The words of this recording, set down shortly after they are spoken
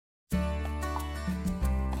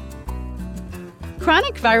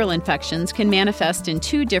Chronic viral infections can manifest in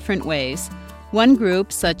two different ways. One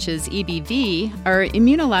group, such as EBV, are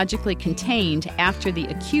immunologically contained after the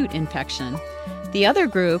acute infection. The other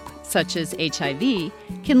group, such as HIV,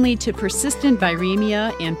 can lead to persistent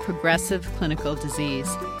viremia and progressive clinical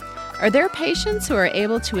disease. Are there patients who are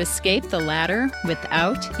able to escape the latter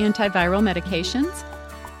without antiviral medications?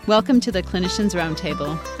 Welcome to the Clinicians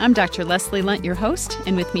Roundtable. I'm Dr. Leslie Lunt, your host,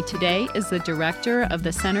 and with me today is the director of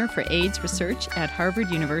the Center for AIDS Research at Harvard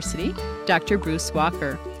University, Dr. Bruce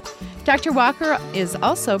Walker. Dr. Walker is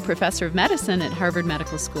also professor of medicine at Harvard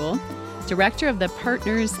Medical School, director of the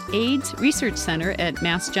Partners AIDS Research Center at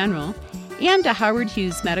Mass General, and a Howard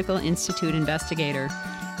Hughes Medical Institute investigator.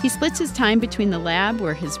 He splits his time between the lab,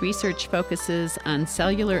 where his research focuses on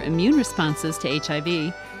cellular immune responses to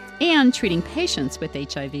HIV, and treating patients with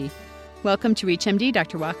HIV. Welcome to ReachMD,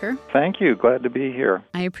 Dr. Walker. Thank you. Glad to be here.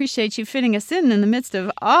 I appreciate you fitting us in the midst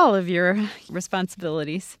of all of your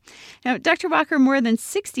responsibilities. Now, Dr. Walker, more than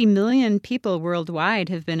 60 million people worldwide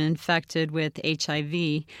have been infected with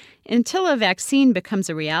HIV. Until a vaccine becomes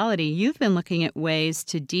a reality, you've been looking at ways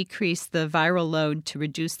to decrease the viral load to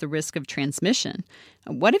reduce the risk of transmission.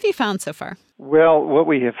 What have you found so far? Well, what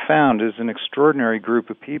we have found is an extraordinary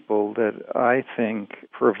group of people that I think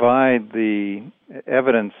provide the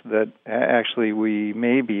evidence that actually we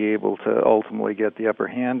may be able to ultimately get the upper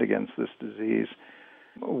hand against this disease.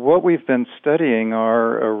 What we've been studying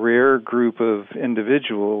are a rare group of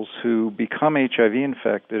individuals who become HIV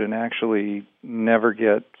infected and actually never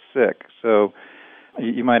get sick. So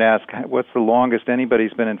you might ask, what's the longest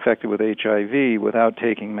anybody's been infected with HIV without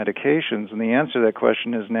taking medications? And the answer to that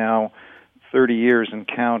question is now 30 years and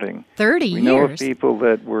counting. 30 years? We know of people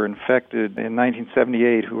that were infected in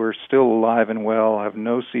 1978 who are still alive and well, have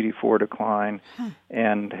no CD4 decline,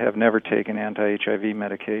 and have never taken anti-HIV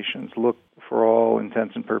medications, look for all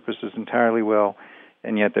intents and purposes entirely well,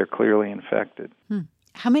 and yet they're clearly infected.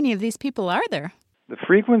 How many of these people are there? The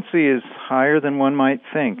frequency is higher than one might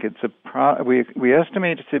think. We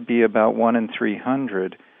estimate it to be about 1 in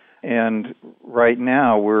 300. And right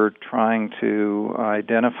now, we're trying to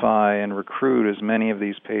identify and recruit as many of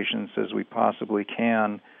these patients as we possibly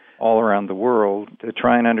can all around the world to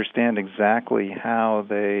try and understand exactly how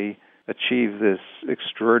they achieve this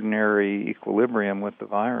extraordinary equilibrium with the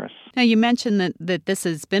virus. Now, you mentioned that this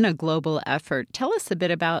has been a global effort. Tell us a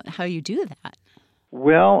bit about how you do that.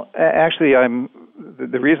 Well, actually,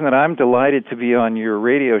 the reason that I'm delighted to be on your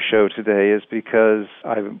radio show today is because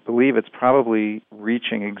I believe it's probably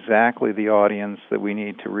reaching exactly the audience that we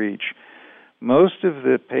need to reach. Most of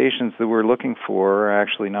the patients that we're looking for are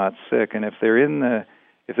actually not sick, and if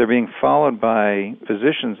they're being followed by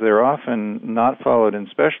physicians, they're often not followed in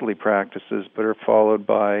specialty practices, but are followed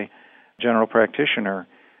by general practitioner.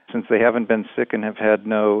 Since they haven't been sick and have had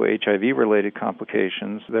no HIV-related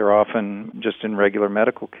complications, they're often just in regular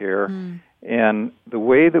medical care. And the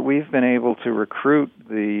way that we've been able to recruit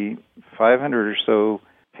the 500 or so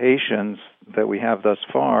patients that we have thus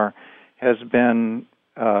far has been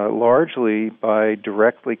largely by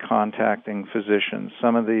directly contacting physicians.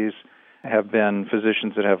 Some of these have been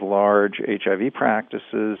physicians that have large HIV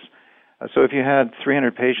practices. So if you had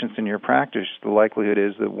 300 patients in your practice, the likelihood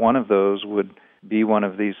is that one of those would be one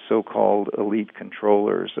of these so-called elite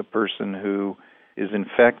controllers, a person who is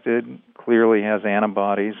infected, clearly has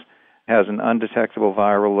antibodies, has an undetectable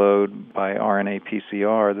viral load by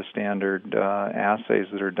RNA-PCR, the standard assays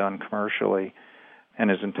that are done commercially, and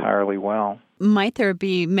is entirely well. Might there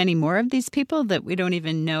be many more of these people that we don't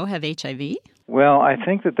even know have HIV? Well, I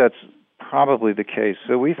think that's probably the case.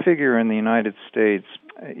 So we figure in the United States,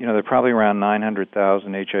 there are probably around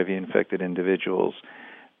 900,000 HIV-infected individuals.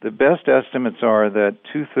 The best estimates are that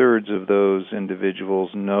 2/3 of those individuals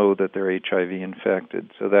know that they're HIV infected.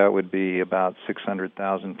 So that would be about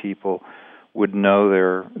 600,000 people would know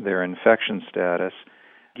their infection status.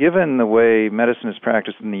 Given the way medicine is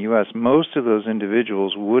practiced in the U.S., most of those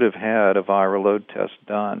individuals would have had a viral load test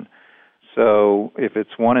done. So if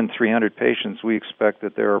it's 1 in 300 patients, we expect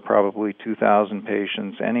that there are probably 2,000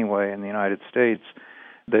 patients anyway in the United States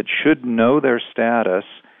that should know their status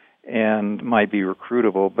and might be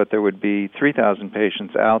recruitable, but there would be 3,000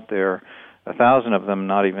 patients out there, 1,000 of them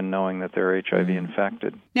not even knowing that they're HIV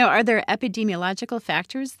infected. Now, are there epidemiological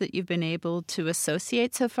factors that you've been able to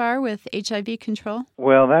associate so far with HIV control?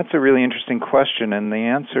 Well, that's a really interesting question, and the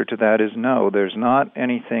answer to that is no. There's not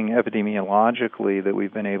anything epidemiologically that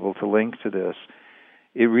we've been able to link to this.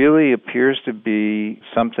 It really appears to be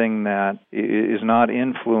something that is not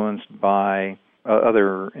influenced by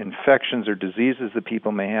other infections or diseases that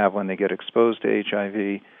people may have when they get exposed to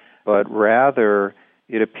HIV, but rather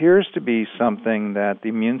it appears to be something that the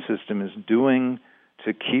immune system is doing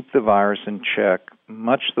to keep the virus in check,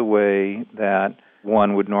 much the way that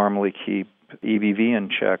one would normally keep EBV in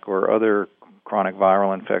check or other chronic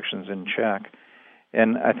viral infections in check.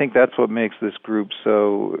 And I think that's what makes this group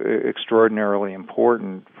so extraordinarily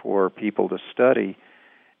important for people to study.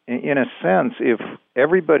 In a sense, if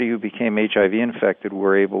everybody who became HIV infected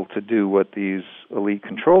were able to do what these elite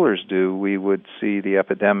controllers do, we would see the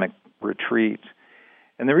epidemic retreat.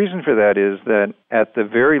 And the reason for that is that at the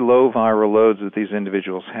very low viral loads that these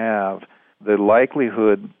individuals have, the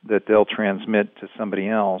likelihood that they'll transmit to somebody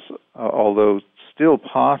else, although still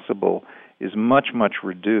possible, is much, much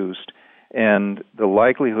reduced. And the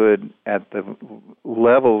likelihood at the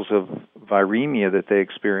levels of viremia that they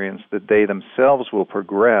experience that they themselves will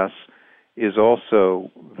progress is also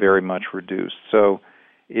very much reduced. So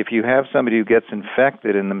if you have somebody who gets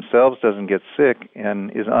infected and themselves doesn't get sick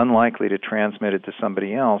and is unlikely to transmit it to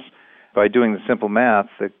somebody else, by doing the simple math,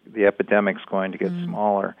 the epidemic's going to get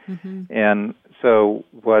smaller. Mm-hmm. And so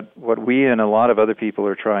what we and a lot of other people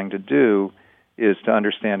are trying to do is to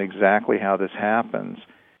understand exactly how this happens.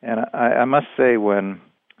 And I must say, when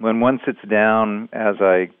one sits down, as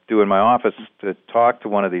I do in my office, to talk to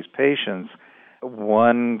one of these patients,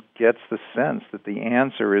 one gets the sense that the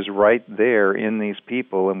answer is right there in these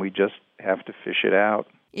people, and we just have to fish it out.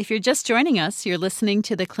 If you're just joining us, you're listening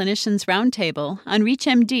to the Clinicians Roundtable on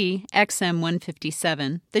ReachMD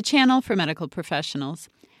XM157, the channel for medical professionals.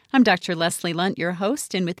 I'm Dr. Leslie Lunt, your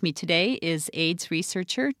host, and with me today is AIDS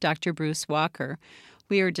researcher Dr. Bruce Walker.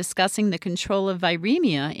 We are discussing the control of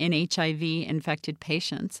viremia in HIV-infected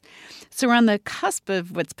patients. So we're on the cusp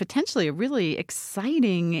of what's potentially a really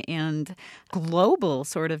exciting and global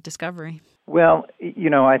sort of discovery. Well,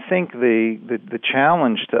 I think the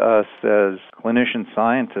challenge to us as clinician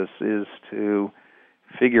scientists is to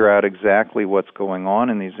figure out exactly what's going on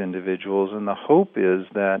in these individuals, and the hope is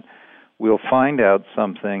that we'll find out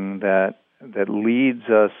something that leads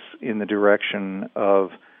us in the direction of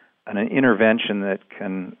an intervention that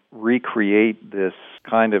can recreate this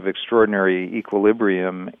kind of extraordinary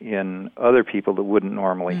equilibrium in other people that wouldn't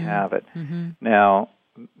normally have it. Mm-hmm. Now,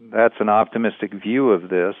 that's an optimistic view of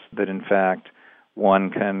this, that in fact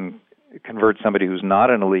one can convert somebody who's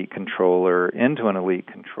not an elite controller into an elite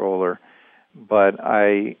controller. But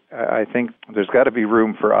I think there's got to be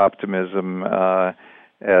room for optimism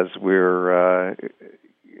as we're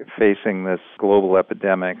facing this global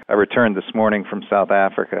epidemic. I returned this morning from South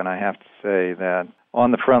Africa, and I have to say that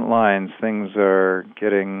on the front lines, things are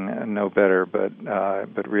getting no better,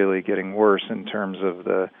 but really getting worse in terms of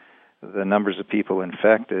the numbers of people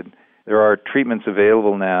infected. There are treatments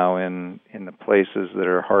available now in the places that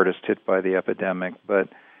are hardest hit by the epidemic, but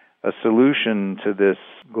a solution to this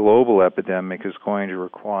global epidemic is going to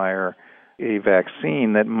require a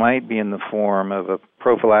vaccine that might be in the form of a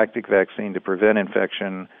prophylactic vaccine to prevent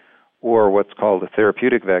infection, or what's called a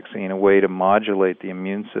therapeutic vaccine, a way to modulate the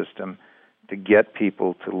immune system to get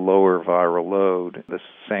people to lower viral load the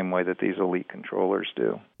same way that these elite controllers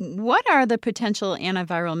do. What are the potential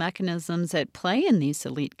antiviral mechanisms at play in these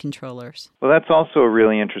elite controllers? Well, that's also a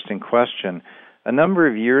really interesting question. A number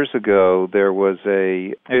of years ago, there was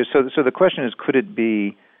so the question is, could it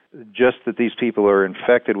be just that these people are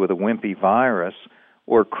infected with a wimpy virus,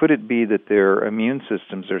 or could it be that their immune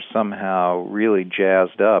systems are somehow really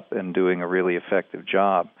jazzed up and doing a really effective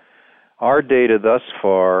job? Our data thus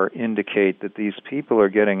far indicate that these people are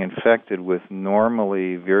getting infected with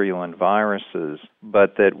normally virulent viruses,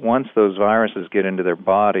 but that once those viruses get into their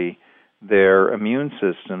body, their immune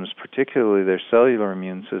systems, particularly their cellular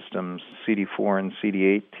immune systems, CD4 and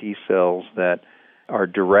CD8 T cells that are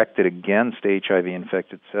directed against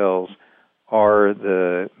HIV-infected cells, are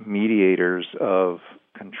the mediators of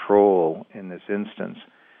control in this instance.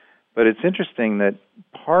 But it's interesting that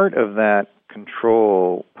part of that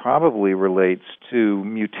control probably relates to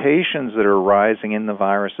mutations that are arising in the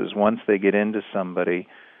viruses once they get into somebody.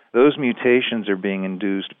 Those mutations are being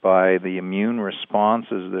induced by the immune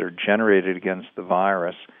responses that are generated against the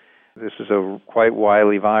virus. This is a quite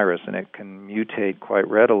wily virus, and it can mutate quite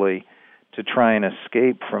readily to try and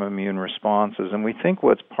escape from immune responses. And we think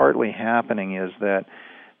what's partly happening is that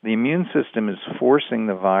the immune system is forcing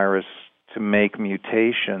the virus to make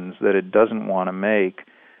mutations that it doesn't want to make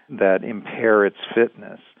that impair its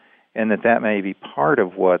fitness, and that may be part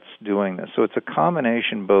of what's doing this. So it's a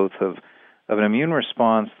combination both of an immune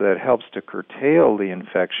response that helps to curtail the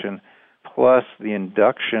infection, plus the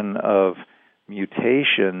induction of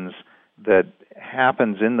mutations that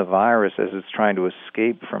happens in the virus as it's trying to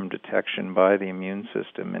escape from detection by the immune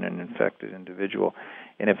system in an infected individual.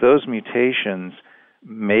 And if those mutations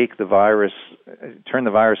make the virus, turn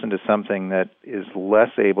the virus into something that is less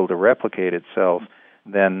able to replicate itself,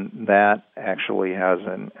 then that actually has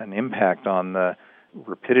an impact on the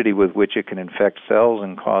rapidity with which it can infect cells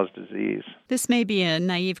and cause disease. This may be a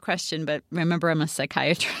naive question, but remember, I'm a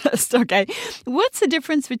psychiatrist, okay? What's the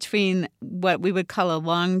difference between what we would call a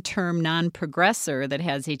long-term non-progressor that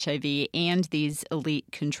has HIV and these elite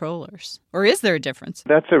controllers? Or is there a difference?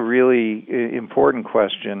 That's a really important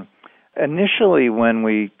question. Initially, when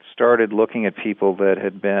we started looking at people that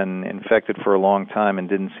had been infected for a long time and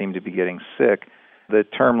didn't seem to be getting sick, the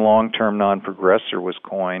term long-term non-progressor was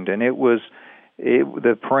coined, and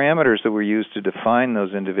the parameters that were used to define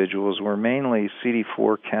those individuals were mainly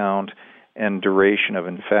CD4 count and duration of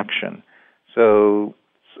infection. So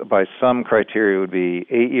by some criteria, it would be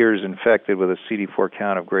 8 years infected with a CD4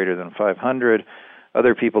 count of greater than 500.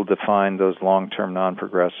 Other people defined those long-term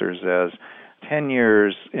non-progressors as 10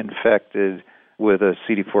 years infected with a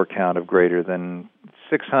CD4 count of greater than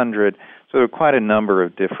 600. So there are quite a number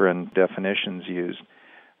of different definitions used.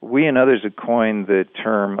 We and others have coined the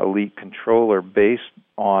term elite controller based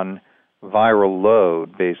on viral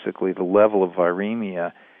load, basically the level of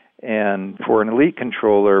viremia. And for an elite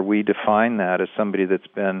controller, we define that as somebody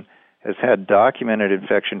has had documented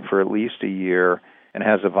infection for at least a year and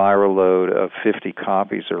has a viral load of 50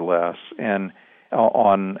 copies or less, and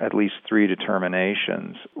on at least 3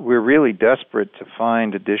 determinations. We're really desperate to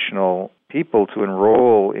find additional people to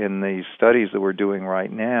enroll in the studies that we're doing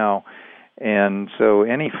right now. And so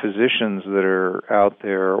any physicians that are out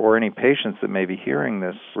there or any patients that may be hearing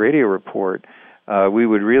this radio report, we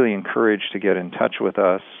would really encourage to get in touch with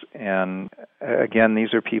us. And again,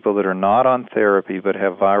 these are people that are not on therapy but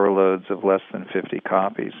have viral loads of less than 50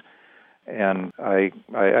 copies. And I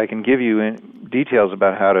can give you details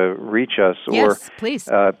about how to reach us. Yes, please.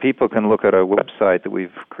 People can look at a website that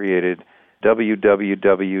we've created,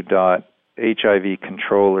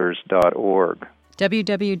 www.hivcontrollers.org.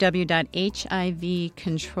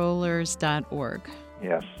 www.hivcontrollers.org.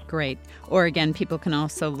 Yes. Great. Or again, people can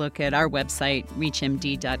also look at our website,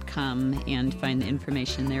 reachmd.com, and find the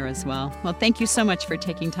information there as well. Well, thank you so much for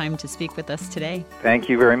taking time to speak with us today. Thank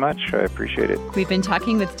you very much. I appreciate it. We've been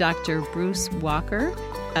talking with Dr. Bruce Walker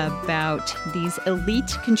about these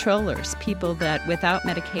elite controllers, people that without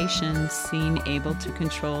medication seem able to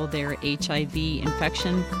control their HIV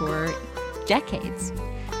infection for decades.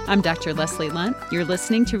 I'm Dr. Leslie Lunt. You're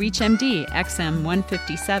listening to ReachMD XM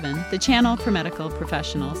 157, the channel for medical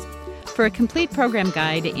professionals. For a complete program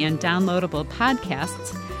guide and downloadable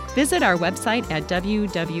podcasts, visit our website at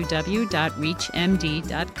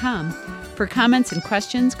www.reachmd.com. For comments and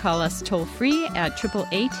questions, call us toll-free at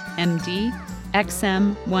 888-MD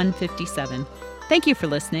XM 157. Thank you for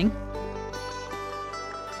listening.